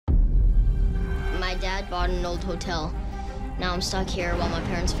dad bought an old hotel. Now I'm stuck here while my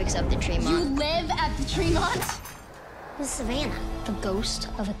parents fix up the Tremont. You live at the Tremont? Who's Savannah? The ghost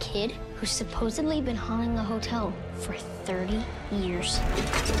of a kid who's supposedly been haunting the hotel for 30 years.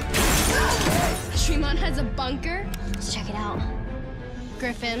 Tremont has a bunker? Let's check it out.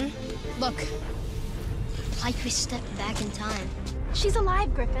 Griffin, look. Like we stepped back in time. She's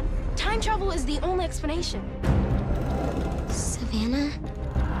alive, Griffin. Time travel is the only explanation. Savannah?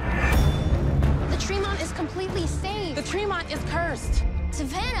 The Tremont is completely safe. The Tremont is cursed.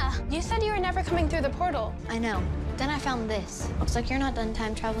 Savannah! You said you were never coming through the portal. I know. Then I found this. Looks like you're not done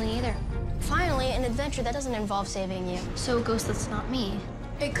time traveling either. Finally, an adventure that doesn't involve saving you. So a ghost that's not me.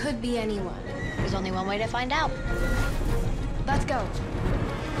 It could be anyone. There's only one way to find out. Let's go.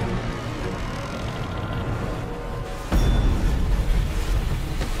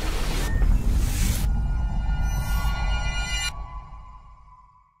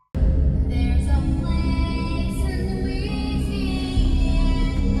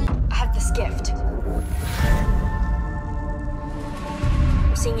 Gift. I'm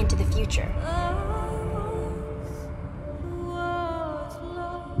seeing into the future.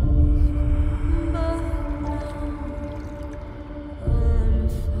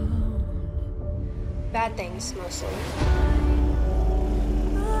 Bad things, mostly.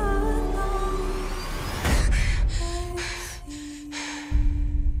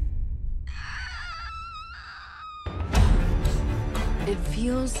 It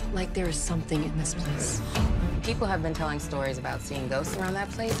feels like there is something in this place. People have been telling stories about seeing ghosts around that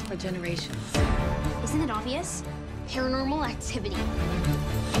place for generations. Isn't it obvious? Paranormal activity.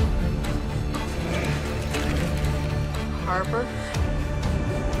 Harper.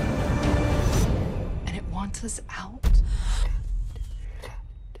 And it wants us out.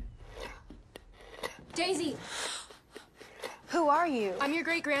 Daisy! Who are you? I'm your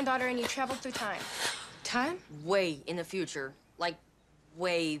great-granddaughter, and you traveled through time. Time? Way in the future. Like,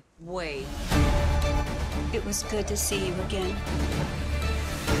 way, way. It was good to see you again.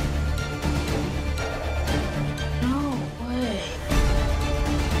 No way.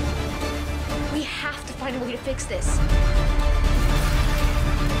 We have to find a way to fix this.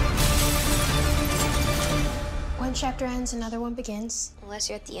 One chapter ends, another one begins. Unless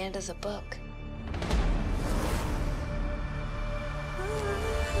you're at the end of the book.